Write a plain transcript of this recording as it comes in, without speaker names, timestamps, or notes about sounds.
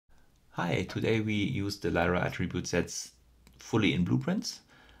Hi, today we use the Lyra AttributeSets fully in blueprints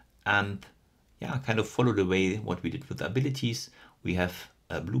and kind of follow the way what we did with the abilities. We have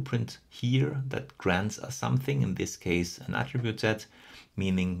a blueprint here that grants us something, in this case an attribute set,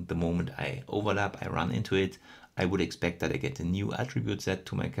 meaning the moment I overlap, I run into it, I would expect that I get a new attribute set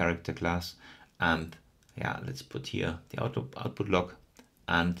to my character class. And let's put here the output log.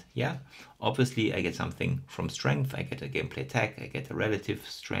 And obviously I get something from strength. I get a gameplay tag, I get a relative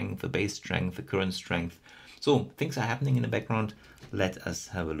strength, a base strength, a current strength. So things are happening in the background. Let us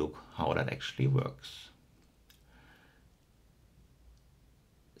have a look how that actually works.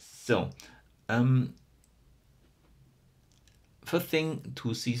 So first thing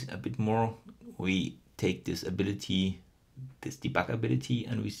to see a bit more, we take this ability, this debug ability,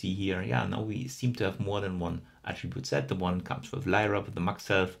 and we see here, now we seem to have more than one attribute set. The one comes with Lyra, with the max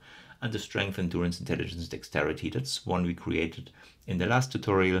health, and the strength, endurance, intelligence, dexterity. That's one we created in the last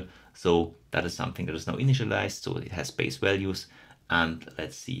tutorial. So that is something that is now initialized, so it has base values, and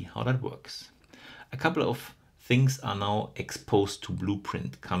let's see how that works. A couple of things are now exposed to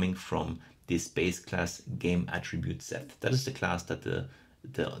blueprint coming from this base class GameAttributeSet. That is the class that the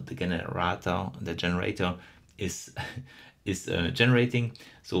generator is generating.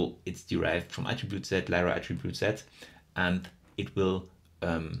 So it's derived from AttributeSet, Lyra AttributeSet, and it will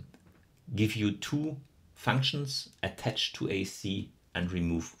give you two functions attached to AC and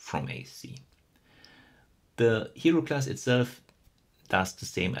remove from AC. The hero class itself does the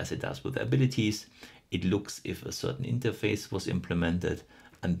same as it does with abilities. It looks if a certain interface was implemented,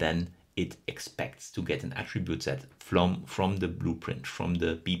 and then it expects to get an attribute set from the blueprint, from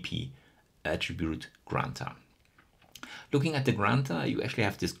the BP attribute granter. Looking at the granter, you actually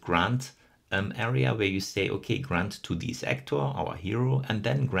have this grant area where you say, okay, grant to this actor, our hero, and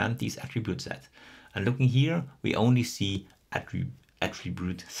then grant these attribute set. And looking here, we only see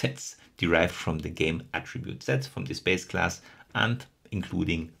attribute sets derived from the game attribute sets from this base class, and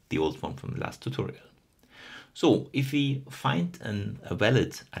including the old one from the last tutorial. So if we find a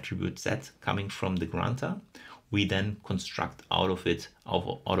valid attribute set coming from the granter, we then construct out of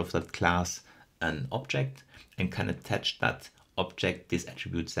that class an object and can attach that object, this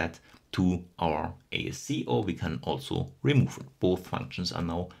attribute set, to our ASC, or we can also remove it. Both functions are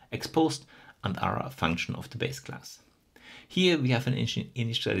now exposed and are a function of the base class. Here we have an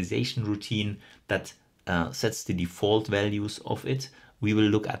initialization routine that sets the default values of it. We will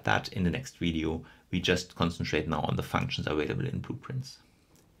look at that in the next video. We just concentrate now on the functions available in blueprints.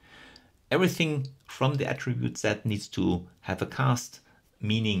 Everything from the attribute set needs to have a cast,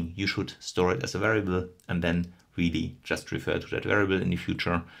 meaning you should store it as a variable and then really just refer to that variable in the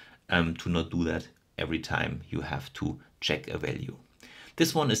future, to not do that every time you have to check a value.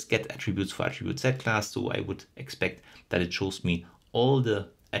 This one is get attributes for attribute set class, so I would expect that it shows me all the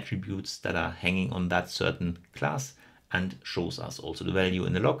attributes that are hanging on that certain class and shows us also the value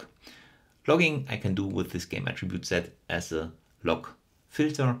in the log. Logging I can do with this GameAttributeSet as a log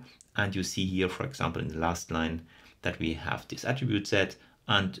filter, and you see here, for example, in the last line that we have this attribute set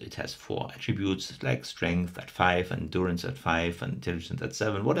and it has 4 attributes like strength at 5, endurance at 5, and intelligence at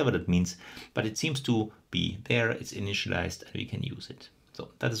 7, whatever that means, but it seems to be there, it's initialized, and we can use it. So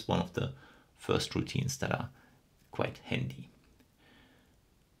that is one of the first routines that are quite handy.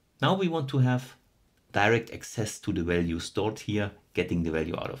 Now we want to have direct access to the value stored here, getting the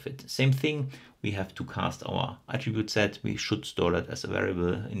value out of it. Same thing, we have to cast our attribute set. We should store that as a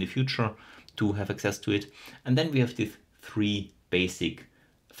variable in the future to have access to it. And then we have these 3 basic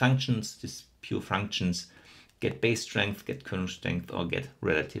functions, these pure functions: get base strength, get current strength, or get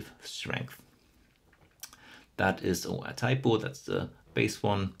relative strength. That is a typo, that's the base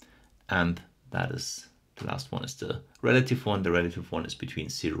one, and that is the last one is the relative one. The relative one is between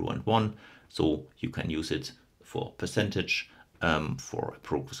 0 and 1, so you can use it for percentage, for a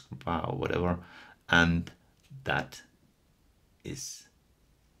progress bar or whatever, and that is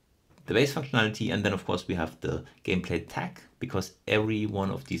the base functionality. And then of course we have the gameplay tag, because every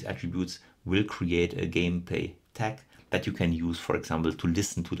one of these attributes will create a gameplay tag that you can use, for example, to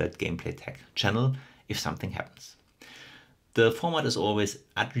listen to that gameplay tag channel if something happens. The format is always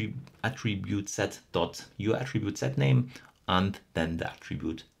AttributeSet dot your attribute set name and then the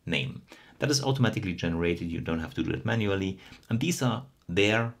attribute name. That is automatically generated, you don't have to do it manually, and these are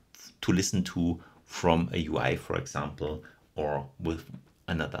there to listen to from a UI, for example, or with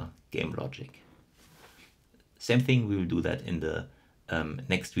another game logic. Same thing, we will do that in the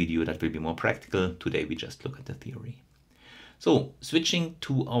next video that will be more practical. Today we just look at the theory. So switching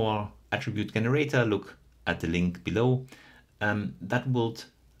to our attribute generator, look at the link below. That would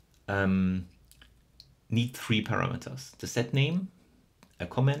need 3 parameters: the set name, a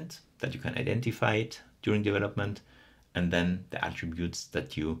comment that you can identify it during development, and then the attributes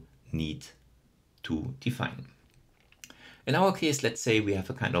that you need to define. In our case, let's say we have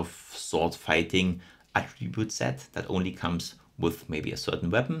a kind of sword fighting attribute set that only comes with maybe a certain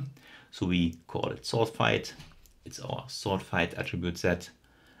weapon. So we call it sword fight. It's our sword fight attribute set.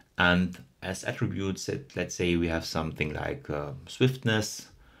 And as attributes set, let's say we have something like swiftness,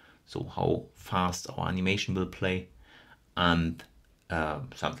 so how fast our animation will play, and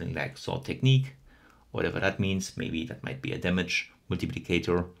something like sword technique, whatever that means. Maybe that might be a damage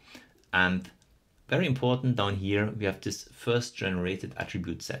multiplicator. And very important down here, we have this first generated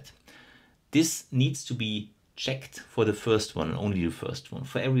attribute set. This needs to be checked for the first one, only the first one.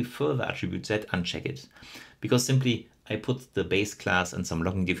 For every further attribute set, uncheck it. Because simply I put the base class and some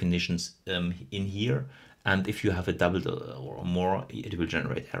logging definitions in here. And if you have a double or more, it will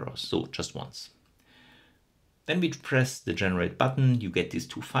generate errors. So just once. Then we press the generate button. You get these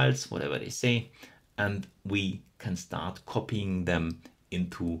two files, whatever they say. And we can start copying them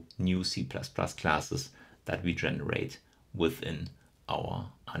into new C++ classes that we generate within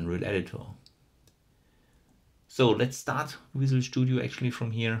our Unreal editor. So let's start Visual Studio actually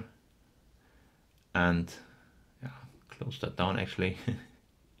from here, and yeah, close that down actually.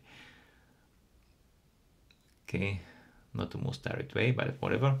 Okay, not the most direct way, but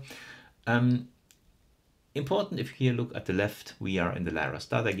whatever. Important, if you look at the left, we are in the Lyra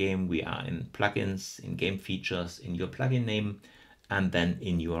starter game, we are in plugins, in game features, in your plugin name, and then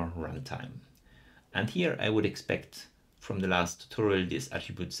in your runtime. And here I would expect from the last tutorial this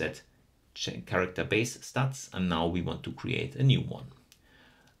attribute set character base stats, and now we want to create a new one.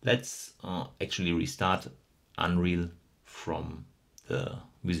 Let's actually restart Unreal from the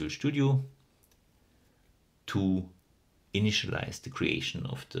Visual Studio to initialize the creation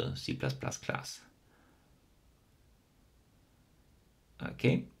of the C++ class.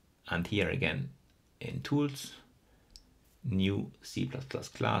 Okay, and here again in Tools, new C++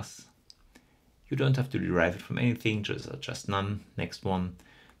 class. You don't have to derive it from anything, just none. Next one.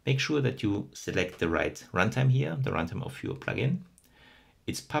 Make sure that you select the right runtime here, the runtime of your plugin.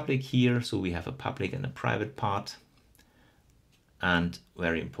 It's public here, so we have a public and a private part. And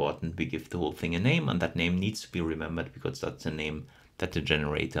very important, we give the whole thing a name, and that name needs to be remembered because that's the name that the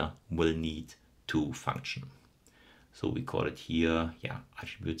generator will need to function. So we call it here, yeah,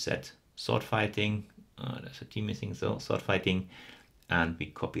 AttributeSet sword fighting. There's a T missing, so sword fighting, and we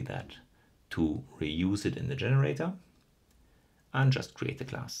copy that to reuse it in the generator and just create a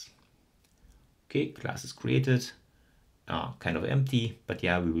class. Okay, class is created, kind of empty, but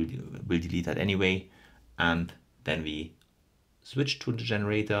yeah, we'll delete that anyway. And then we switch to the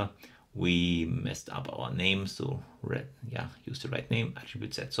generator. We messed up our name, so use the right name,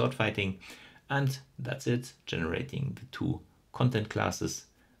 AttributeSet sword fighting, and that's it, generating the two content classes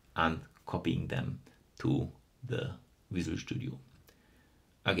and copying them to the Visual Studio.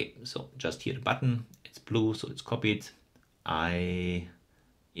 Okay, so just here the button, it's blue, so it's copied. I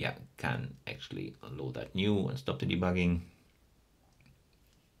can actually load that new and stop the debugging.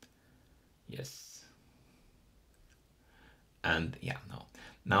 Yes. And yeah,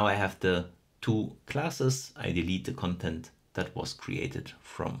 now I have the two classes. I delete the content that was created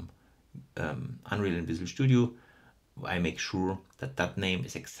from Unreal and Visual Studio. I make sure that that name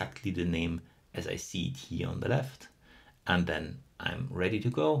is exactly the name as I see it here on the left. And then I'm ready to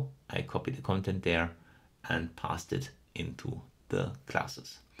go. I copy the content there and passed it into the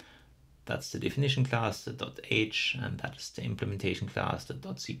classes. That's the definition class, the .h, and that is the implementation class, the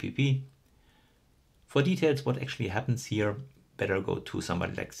 .cpp. For details, what actually happens here, better go to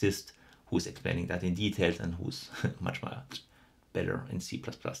somebody like Zist, who's explaining that in detail and who's much better in C++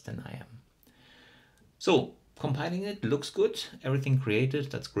 than I am. So compiling it looks good, everything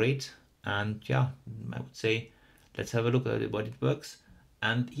created, that's great. And yeah, I would say, let's have a look at what it works.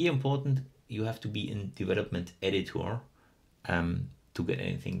 And here important, you have to be in development editor to get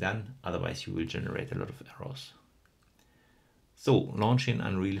anything done. Otherwise you will generate a lot of errors. So launch in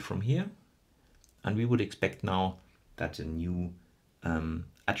Unreal from here. And we would expect now that a new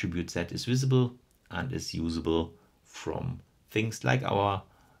attribute set is visible and is usable from things like our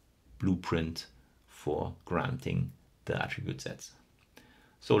blueprint for granting the attribute sets.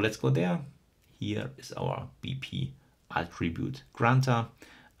 So let's go there. Here is our BP attribute granter.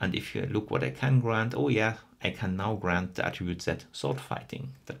 And if you look what I can grant, oh yeah, I can now grant the attribute set sword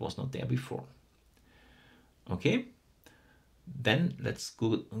fighting. That was not there before. Okay, then let's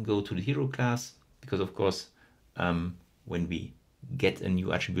go to the hero class, because of course, when we get a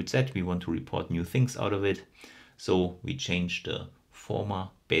new attribute set, we want to report new things out of it. So we change the former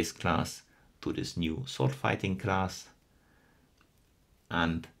base class to this new sword fighting class.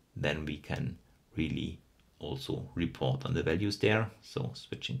 and then we can really also report on the values there. So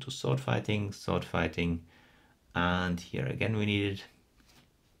switching to sword fighting, and here again we need it.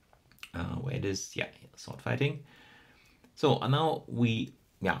 Where it is, yeah, sword fighting. So now we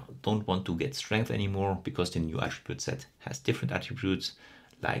don't want to get strength anymore, because the new attribute set has different attributes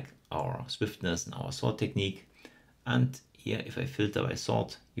like our swiftness and our sword technique. And here, if I filter by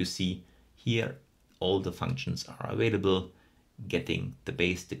sword, you see here all the functions are available, getting the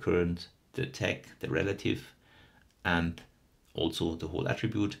base, the current, the attack, the relative, and also the whole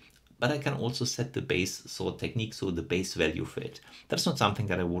attribute. But I can also set the base sword technique, so the base value for it. That's not something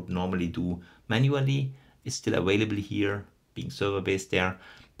that I would normally do manually. It's still available here, being server-based there,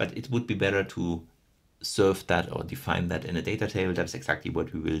 but it would be better to serve that or define that in a data table. That's exactly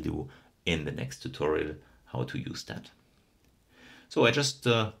what we will do in the next tutorial, how to use that. So I just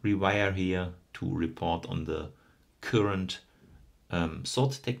rewire here to report on the current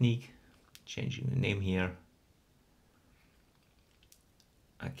sword technique, changing the name here.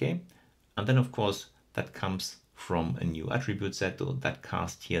 Okay, and then of course that comes from a new attribute set, or that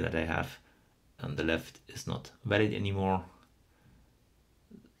cast here that I have on the left is not valid anymore.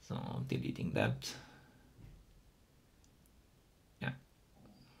 So I'm deleting that. Yeah.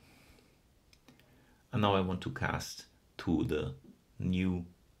 And now I want to cast to the new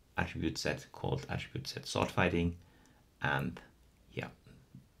attribute set called AttributeSet Sword Fighting. And yeah,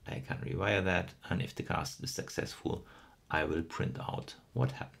 I can rewire that. And if the cast is successful, I will print out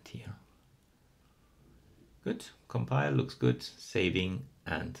what happened here. Good, compile, looks good, saving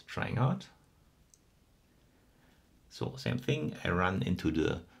and trying out. So same thing, I run into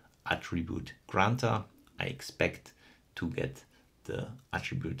the attribute granter. I expect to get the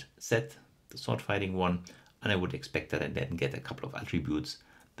attribute set, the sword fighting one, and I would expect that I then get a couple of attributes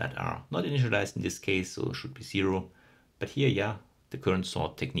that are not initialized in this case, so it should be 0. But here, yeah, the current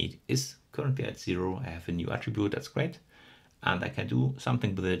sword technique is currently at 0. I have a new attribute, that's great. And I can do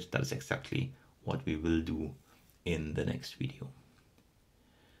something with it. That is exactly what we will do in the next video.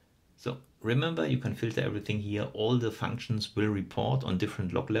 So remember, you can filter everything here. All the functions will report on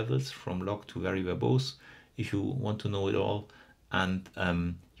different log levels, from log to very verbose, if you want to know it all. And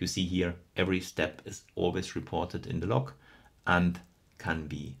you see here, every step is always reported in the log and can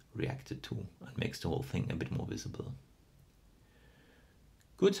be reacted to, and makes the whole thing a bit more visible.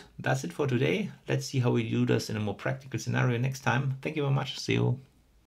 Good, that's it for today. Let's see how we do this in a more practical scenario next time. Thank you very much. See you.